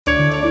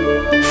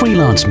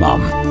Freelance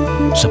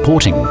Mum,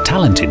 supporting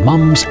talented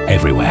mums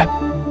everywhere.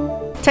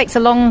 Takes a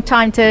long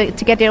time to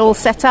get it all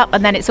set up,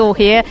 and then it's all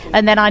here,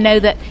 and then I know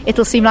that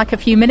it'll seem like a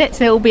few minutes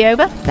and it'll be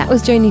over. That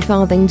was Joni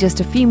Farthing just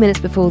a few minutes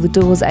before the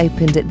doors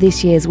opened at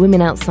this year's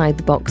Women Outside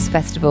the Box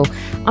Festival.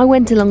 I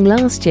went along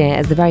last year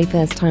as the very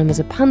first time as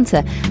a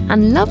punter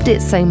and loved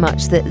it so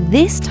much that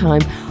this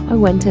time I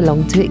went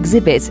along to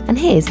exhibit, and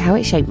here's how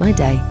it shaped my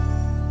day.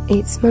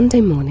 It's Monday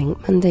morning,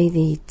 Monday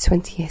the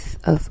 20th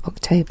of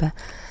October,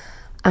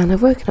 and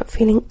I've woken up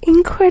feeling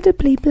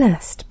incredibly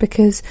blessed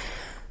because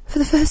for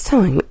the first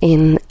time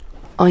in,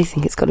 I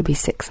think it's got to be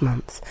 6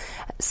 months,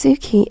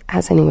 Suki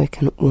has only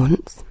woken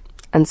once,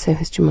 and so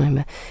has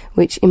Jemima,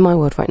 which in my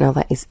world right now,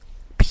 that is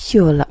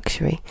pure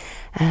luxury.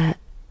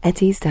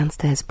 Eddie's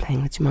downstairs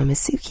playing with Jemima.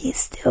 Suki is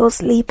still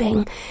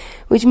sleeping,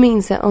 which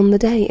means that on the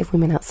day of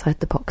Women Outside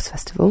the Box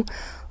Festival,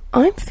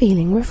 I'm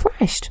feeling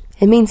refreshed.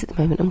 It means at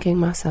the moment I'm getting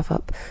myself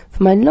up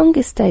for my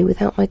longest day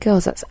without my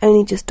girls. That's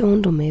only just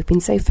dawned on me. I've been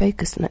so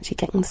focused on actually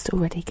getting the store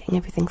ready, getting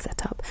everything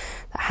set up,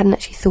 that I hadn't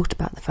actually thought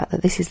about the fact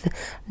that this is the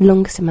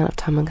longest amount of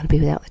time I'm going to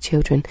be without the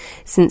children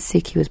since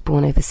Suki was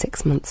born over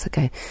 6 months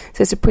ago.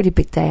 So it's a pretty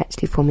big day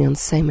actually for me on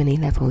so many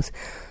levels.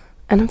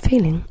 And I'm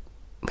feeling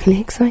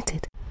really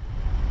excited.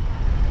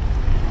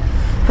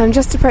 I'm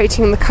just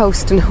approaching the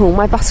Colston Hall.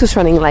 My bus was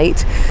running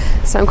late,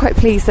 so I'm quite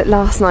pleased that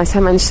last night I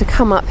managed to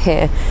come up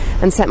here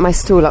and set my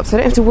stall up, so I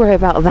don't have to worry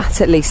about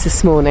that at least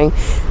this morning.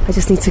 I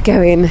just need to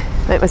go in,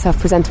 make myself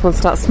presentable and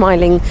start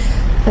smiling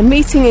and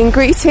meeting and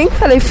greeting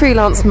fellow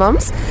freelance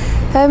mums.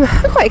 I'm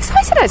quite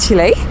excited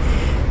actually.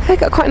 I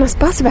got quite a nice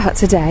buzz about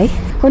today.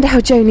 I wonder how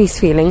Joni's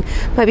feeling.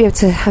 Might be able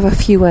to have a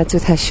few words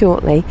with her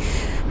shortly.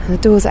 The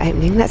doors are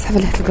opening. Let's have a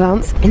little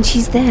glance. And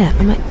she's there.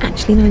 I might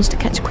actually manage to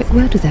catch a quick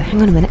word with her.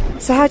 Hang on a minute.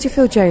 So how do you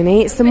feel,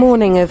 Joni? It's the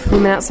morning of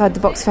Women Outside the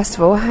Box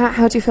Festival.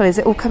 How do you feel? Is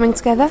it all coming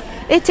together?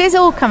 It is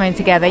all coming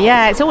together,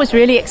 yeah. It's always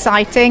really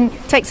exciting.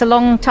 Takes a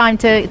long time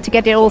to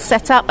get it all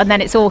set up, and then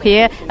it's all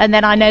here, and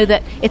then I know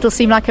that it'll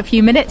seem like a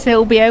few minutes and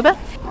it'll be over.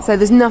 So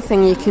there's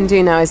nothing you can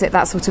do now, is it?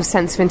 That sort of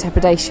sense of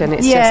interpretation?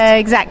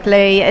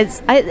 Exactly.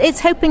 It's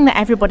hoping that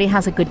everybody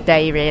has a good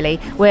day,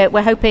 really.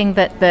 We're hoping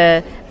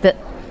that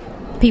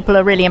people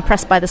are really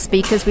impressed by the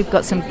speakers. We've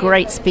got some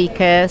great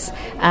speakers,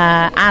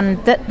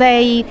 and that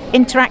they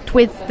interact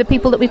with the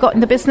people that we've got in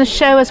the business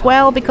show as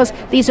well, because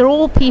these are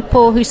all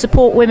people who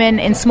support women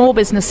in small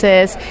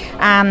businesses,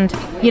 and,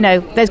 you know,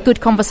 there's good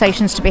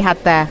conversations to be had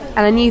there.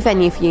 And a new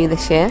venue for you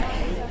this year?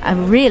 A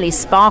really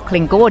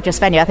sparkling, gorgeous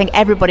venue. I think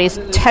everybody's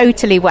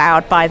totally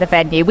wowed by the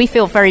venue. We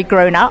feel very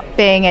grown up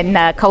being in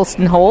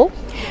Colston Hall.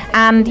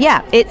 And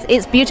yeah,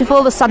 it's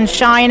beautiful. The sun's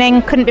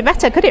shining. Couldn't be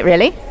better, could it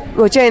really?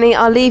 Well, Joni,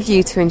 I'll leave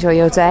you to enjoy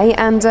your day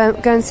and go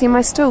and see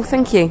my stall.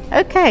 Thank you.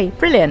 Okay,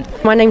 brilliant.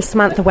 My name's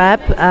Samantha Webb,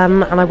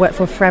 and I work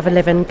for Forever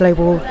Living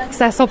Global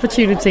Success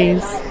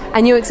Opportunities.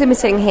 And you're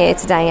exhibiting here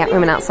today at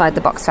Women Outside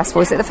the Box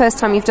Festival. Is it the first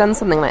time you've done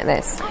something like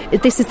this?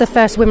 This is the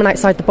first Women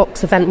Outside the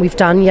Box event we've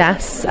done,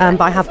 yes,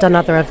 but I have done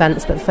other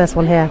events, but the first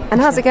one here.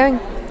 And how's it going?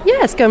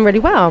 Yeah, it's going really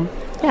well.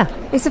 Yeah.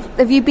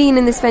 Have you been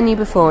in this venue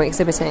before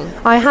exhibiting?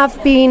 I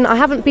have been. I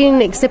haven't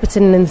been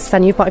exhibiting in this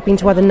venue, but I've been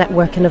to other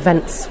networking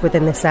events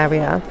within this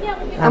area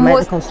at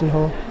the Colston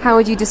Hall. How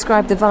would you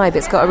describe the vibe?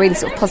 It's got a really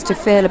sort of positive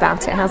feel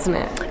about it, hasn't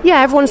it? Yeah,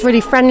 everyone's really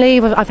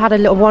friendly. I've had a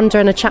little wander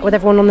and a chat with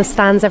everyone on the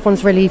stands.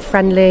 Everyone's really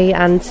friendly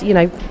and, you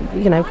know,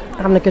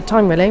 having a good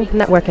time, really,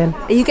 networking.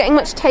 Are you getting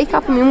much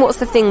take-up? I mean,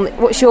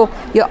 what's your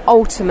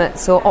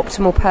ultimate or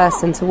optimal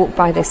person to walk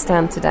by this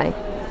stand today?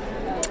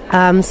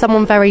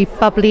 Someone very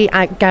bubbly,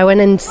 outgoing,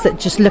 and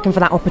just looking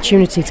for that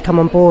opportunity to come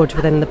on board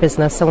within the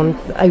business. Someone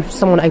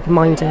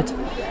open-minded.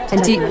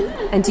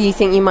 And do you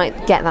think you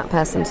might get that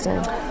person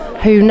today?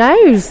 Who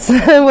knows?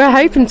 We're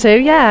hoping to,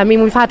 yeah. I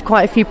mean, we've had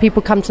quite a few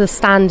people come to the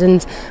stand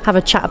and have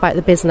a chat about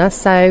the business,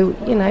 so,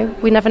 you know,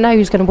 we never know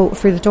who's going to walk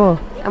through the door.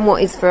 And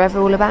what is Forever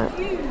all about?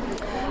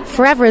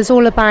 Forever is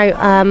all about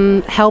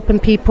helping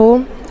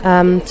people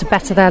to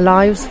better their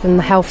lives and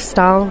the health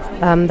style,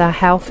 their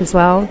health as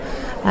well.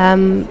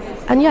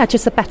 And yeah,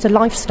 just a better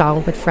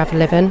lifestyle with Forever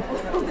Living.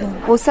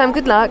 Well, Sam,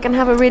 good luck and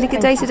have a really good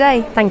day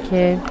today. Thank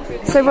you.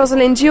 So,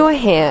 Rosalind, you're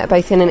here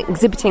both in an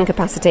exhibiting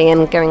capacity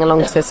and going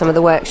along to some of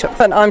the workshops.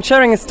 And I'm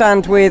sharing a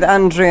stand with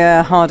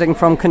Andrea Harding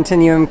from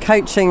Continuum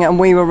Coaching, and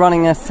we were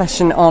running a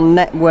session on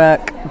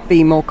Network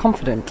Be More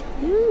Confident.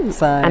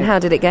 So, and how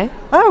did it go?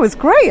 Oh, it was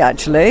great,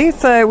 actually.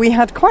 So we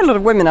had quite a lot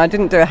of women. I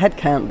didn't do a head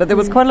count, but there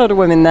was quite a lot of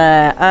women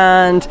there.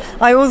 And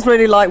I always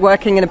really like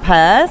working in a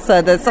pair.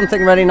 So there's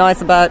something really nice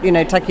about, you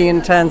know, taking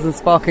in turns and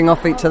sparking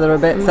off each other a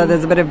bit. So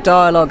there's a bit of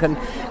dialogue and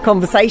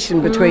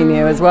conversation between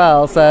you as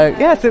well. So,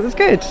 yes, it was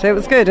good. It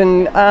was good.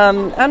 And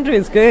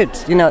Andrea's good.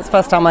 You know, it's the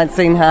first time I'd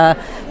seen her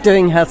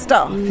doing her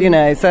stuff, you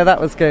know, so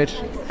that was good.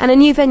 And a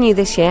new venue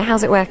this year.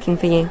 How's it working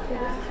for you?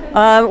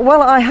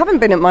 Well, I haven't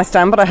been at my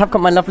stand, but I have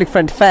got my lovely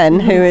friend Fen,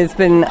 who has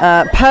been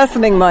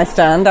personing my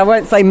stand. I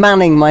won't say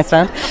manning my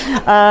stand.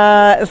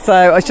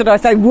 Or should I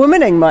say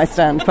womaning my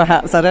stand,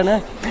 perhaps? I don't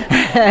know.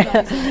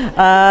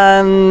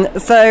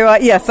 So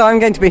I'm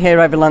going to be here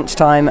over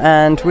lunchtime,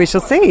 and we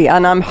shall see.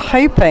 And I'm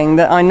hoping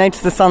that I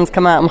notice the sun's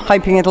come out. I'm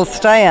hoping it'll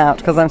stay out,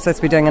 because I'm supposed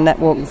to be doing a net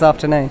walk this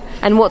afternoon.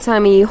 And what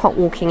time are you hot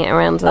walking it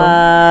around?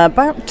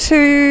 About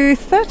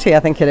 2:30, I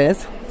think it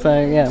is. So,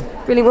 yeah.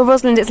 Brilliant. Well,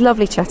 Rosalind, it's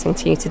lovely chatting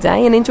to you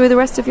today, and enjoy the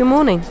rest of your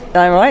morning.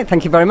 All right,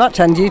 thank you very much,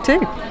 and you too.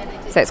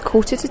 So it's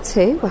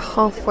 2:45. We're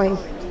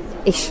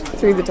halfway-ish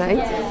through the day.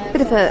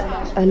 Bit of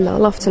a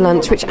lull after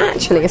lunch, which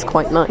actually is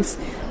quite nice.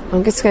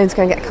 I'm just going to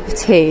go and get a cup of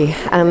tea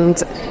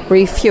and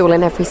refuel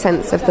in every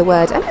sense of the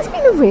word. And it's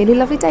been a really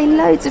lovely day.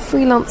 Loads of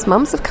freelance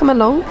mums have come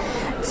along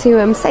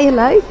to say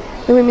hello.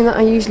 The women that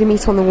I usually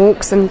meet on the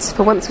walks, and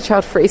for once we're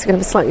child-free, so we're going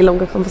to have a slightly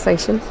longer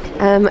conversation.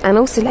 And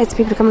also loads of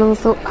people have come along and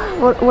thought,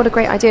 oh, what a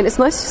great idea. And it's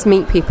nice to just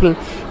meet people and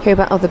hear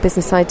about other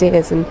business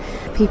ideas and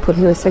people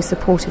who are so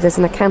supportive. There's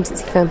an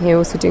accountancy firm here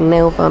also doing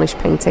nail varnish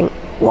painting.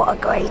 What a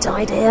great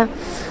idea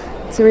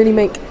to really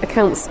make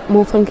accounts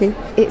more funky.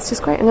 It's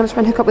just great. I'm going to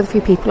try and hook up with a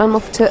few people. I'm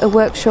off to a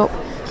workshop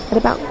at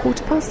about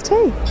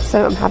 2:15.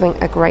 So I'm having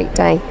a great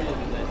day.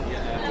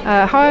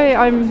 Hi,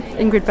 I'm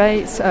Ingrid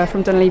Bates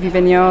from Dunleavy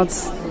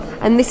Vineyards.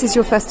 And this is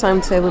your first time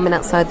to Women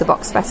Outside the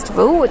Box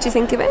Festival. What do you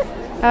think of it?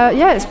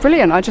 Yeah, it's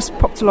brilliant. I just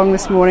popped along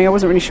this morning. I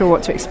wasn't really sure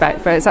what to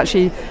expect, but it's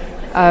actually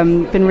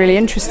been really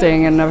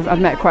interesting, and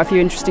I've met quite a few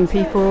interesting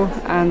people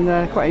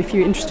and quite a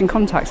few interesting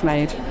contacts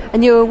made.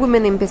 And you're a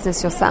woman in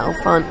business yourself,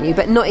 aren't you?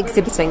 But not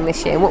exhibiting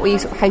this year. What were you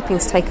sort of hoping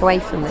to take away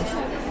from this?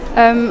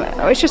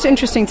 It's just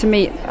interesting to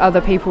meet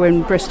other people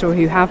in Bristol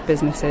who have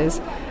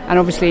businesses, and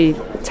obviously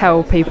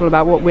tell people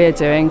about what we're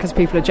doing, because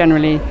people are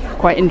generally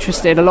quite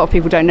interested. A lot of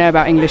people don't know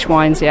about English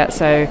wines yet,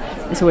 so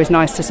it's always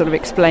nice to sort of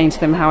explain to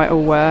them how it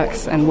all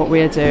works and what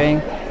we're doing.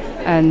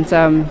 And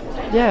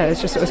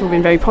it's all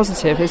been very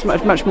positive. It's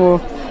much more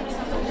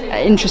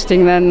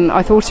interesting than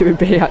I thought it would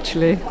be,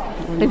 actually.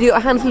 Have you got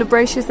a handful of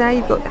brochures there?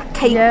 You've got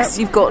cakes,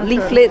 You've got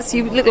leaflets.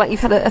 You look like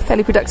you've had a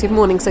fairly productive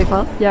morning so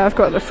far. Yeah, I've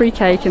got a free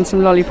cake and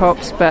some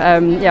lollipops, but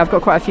I've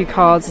got quite a few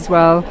cards as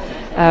well.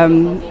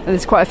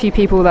 There's quite a few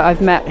people that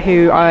I've met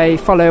who I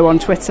follow on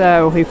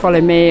Twitter or who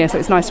follow me, so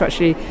it's nice to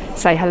actually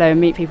say hello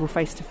and meet people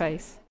face to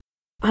face.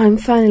 I'm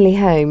finally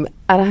home,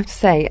 and I have to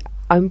say,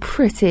 I'm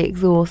pretty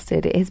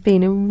exhausted. It has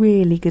been a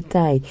really good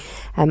day,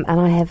 and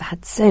I have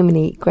had so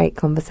many great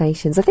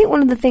conversations. I think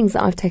one of the things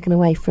that I've taken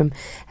away from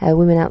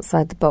Women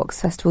Outside the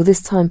Box Festival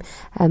this time,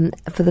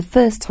 for the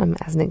first time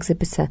as an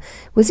exhibitor,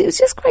 was it was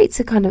just great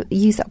to kind of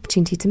use the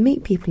opportunity to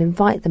meet people,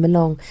 invite them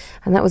along,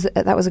 and that was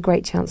a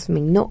great chance for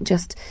me, not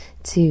just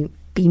to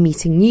be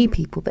meeting new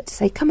people, but to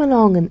say, come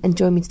along and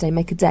join me today,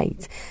 make a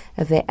date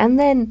of it. And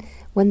then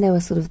when there were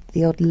sort of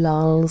the odd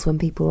lulls when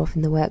people were off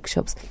in the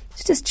workshops,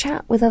 to just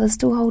chat with other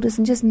stallholders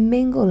and just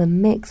mingle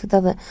and mix with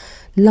other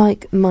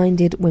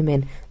like-minded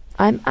women.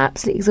 I'm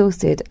absolutely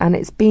exhausted, and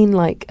it's been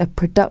like a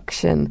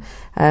production,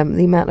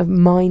 the amount of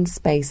mind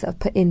space that I've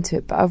put into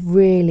it, but I've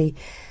really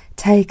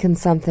taken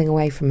something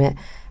away from it.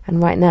 And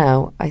right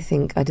now, I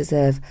think I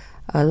deserve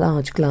a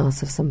large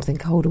glass of something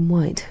cold and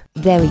white.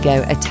 There we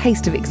go, a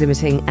taste of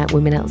exhibiting at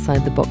Women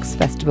Outside the Box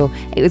Festival.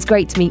 It was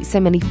great to meet so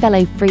many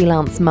fellow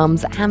freelance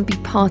mums and be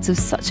part of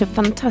such a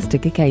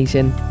fantastic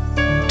occasion.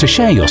 To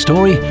share your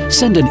story,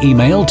 send an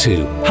email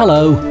to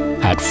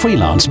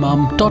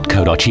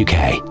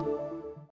hello@freelancemum.co.uk.